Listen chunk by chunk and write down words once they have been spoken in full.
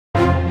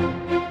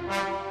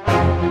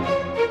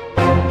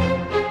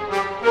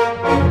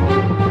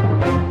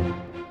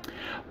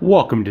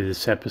Welcome to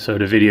this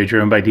episode of Video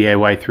Drone by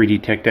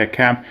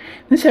DIY3DTech.com. In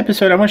this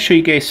episode, I want to show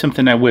you guys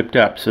something I whipped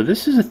up. So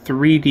this is a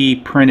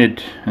 3D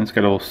printed, and it's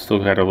got still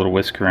got a little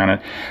whisker on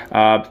it,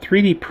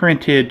 3D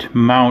printed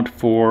mount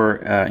for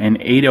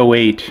an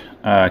 808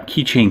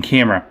 keychain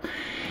camera.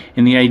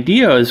 And the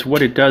idea is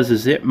what it does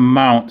is it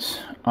mounts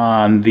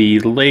on the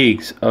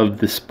legs of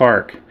the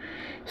Spark.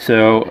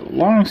 So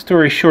long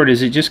story short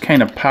is it just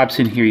kind of pops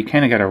in here. You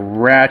kind of got to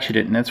ratchet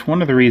it, and that's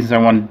one of the reasons I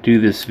wanted to do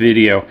this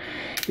video,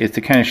 is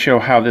to kind of show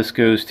how this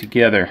goes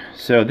together.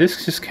 So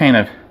this just kind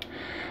of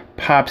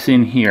pops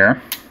in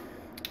here,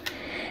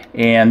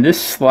 and this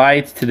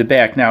slides to the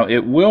back. Now it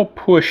will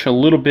push a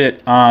little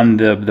bit on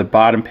the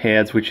bottom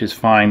pads, which is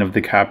fine, of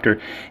the copter,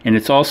 and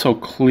it's also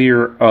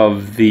clear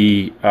of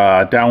the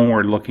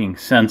downward looking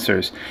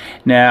sensors.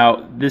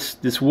 Now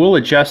this will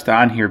adjust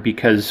on here,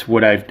 because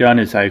what I've done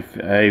is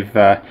I've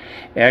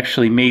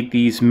actually made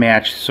these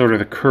match sort of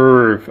the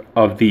curve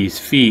of these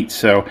feet,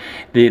 so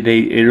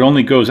it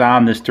only goes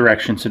on this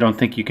direction, so don't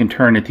think you can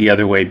turn it the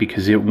other way,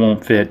 because it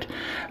won't fit.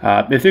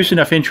 If there's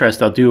enough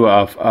interest, I'll do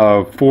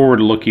a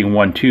forward looking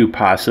one too,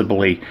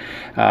 possibly.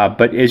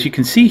 But as you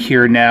can see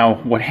here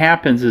now, what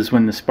happens is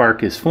when the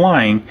Spark is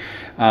flying,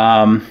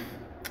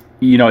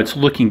 you know, it's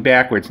looking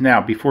backwards.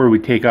 Now before we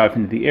take off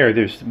into the air,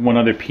 there's one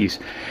other piece.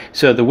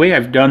 So the way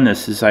I've done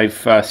this is I've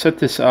set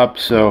this up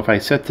so if I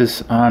set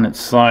this on its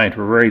side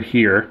right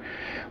here,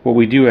 what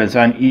we do is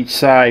on each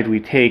side we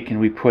take and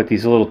we put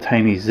these little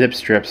tiny zip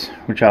strips,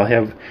 which I'll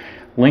have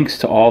links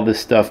to all this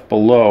stuff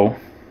below.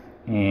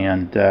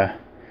 And if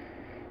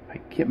I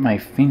get my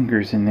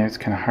fingers in there, it's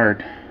kind of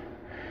hard.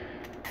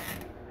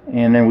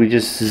 And then we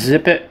just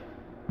zip it,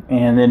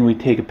 and then we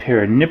take a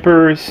pair of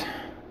nippers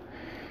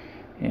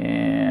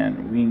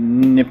and we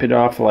nip it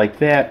off like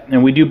that,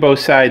 and we do both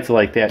sides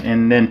like that,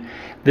 and then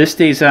this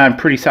stays on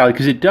pretty solid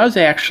because it does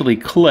actually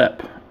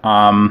clip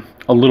a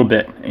little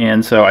bit,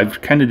 and so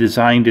I've kind of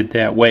designed it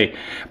that way,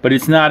 but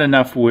it's not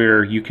enough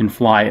where you can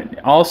fly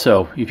it.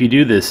 Also, if you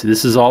do this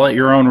is all at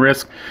your own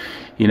risk.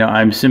 You know,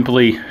 I'm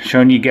simply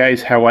showing you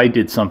guys how I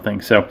did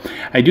something. So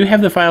I do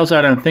have the files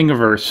out on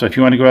Thingiverse, so if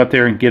you want to go out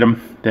there and get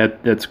them,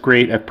 that's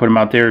great. I've put them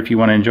out there if you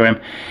want to enjoy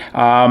them.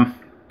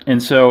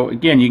 And so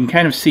again, you can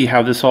kind of see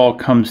how this all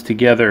comes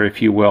together,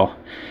 if you will.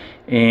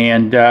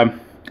 And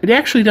it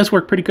actually does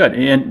work pretty good.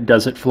 And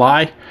does it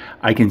fly?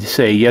 I can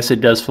say yes, it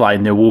does fly,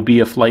 and there will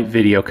be a flight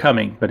video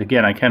coming. But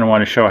again, I kind of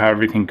want to show how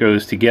everything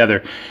goes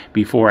together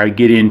before I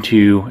get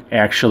into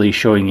actually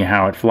showing you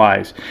how it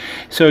flies.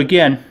 So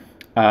again,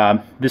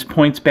 this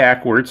points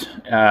backwards.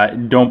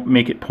 Don't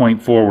make it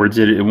point forwards.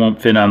 It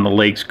won't fit on the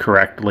legs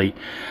correctly.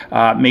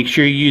 Make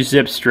sure you use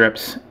zip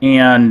strips,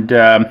 and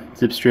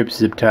zip strips,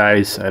 zip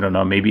ties, I don't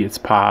know, maybe it's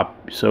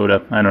pop,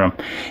 soda, I don't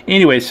know.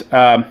 Anyways,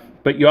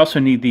 but you also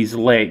need these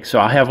legs, so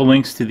I'll have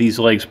links to these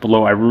legs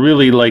below. I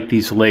really like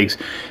these legs.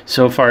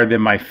 So far they're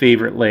my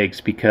favorite legs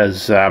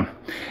because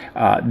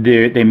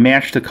they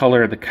match the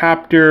color of the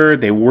copter.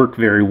 They work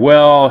very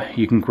well.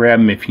 You can grab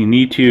them if you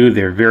need to.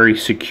 They're very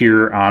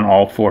secure on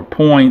all 4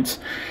 points,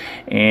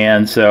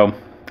 and so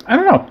I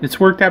don't know, it's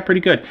worked out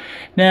pretty good.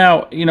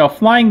 Now, you know,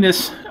 flying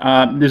this,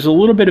 there's a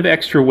little bit of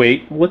extra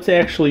weight. Let's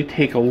actually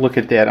take a look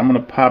at that. I'm going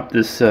to pop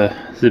this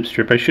zip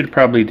strip. I should have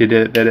probably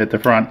did that at the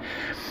front.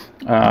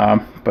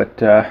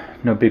 But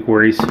no big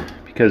worries,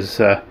 because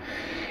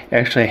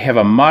actually I have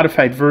a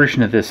modified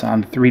version of this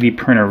on the 3D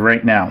printer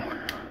right now,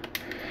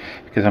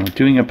 because I'm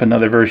doing up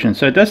another version.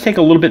 So it does take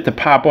a little bit to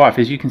pop off.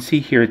 As you can see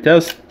here, it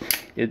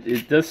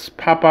does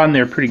pop on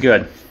there pretty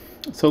good.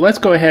 So let's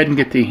go ahead and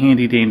get the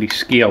handy dandy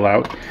scale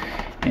out,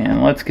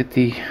 and let's get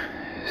the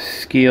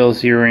scale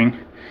zeroing,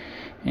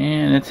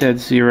 and it's at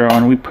 0,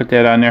 and we put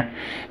that on there.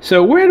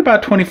 So we're at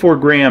about 24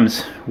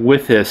 grams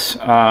with this.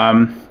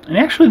 And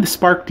actually the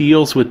Spark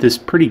deals with this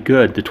pretty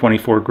good, the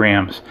 24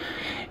 grams.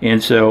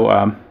 And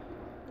so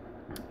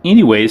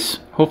anyways,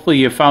 hopefully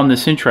you found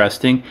this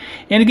interesting.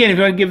 And again, if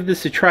you want to give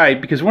this a try,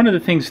 because one of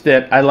the things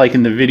that I like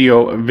in the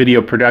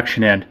video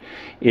production end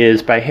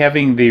is by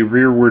having the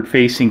rearward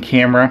facing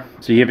camera,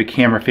 so you have a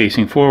camera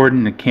facing forward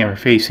and a camera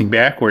facing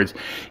backwards.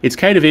 It's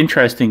kind of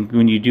interesting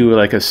when you do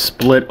like a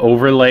split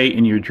overlay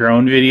in your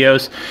drone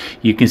videos.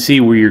 You can see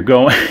where you're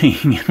going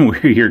and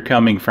where you're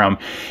coming from,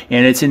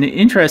 and it's an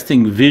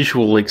interesting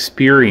visual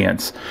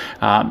experience.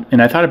 And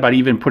I thought about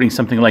even putting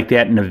something like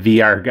that in a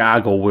VR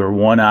goggle, where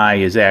one eye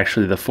is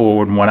actually the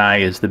forward and one eye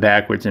is the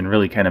backwards, and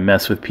really kind of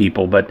mess with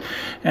people. But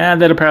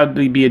that'll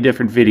probably be a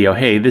different video.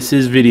 Hey, this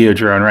is Video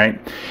Drone, right?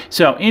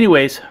 So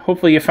anyways,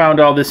 hopefully you found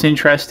all this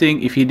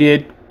interesting. If you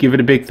did, give it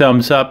a big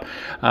thumbs up.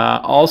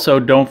 Also,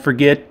 don't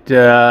forget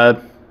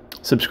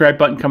subscribe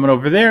button coming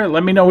over there.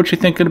 Let me know what you're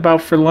thinking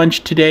about for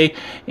lunch today,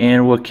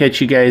 and we'll catch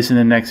you guys in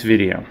the next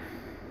video.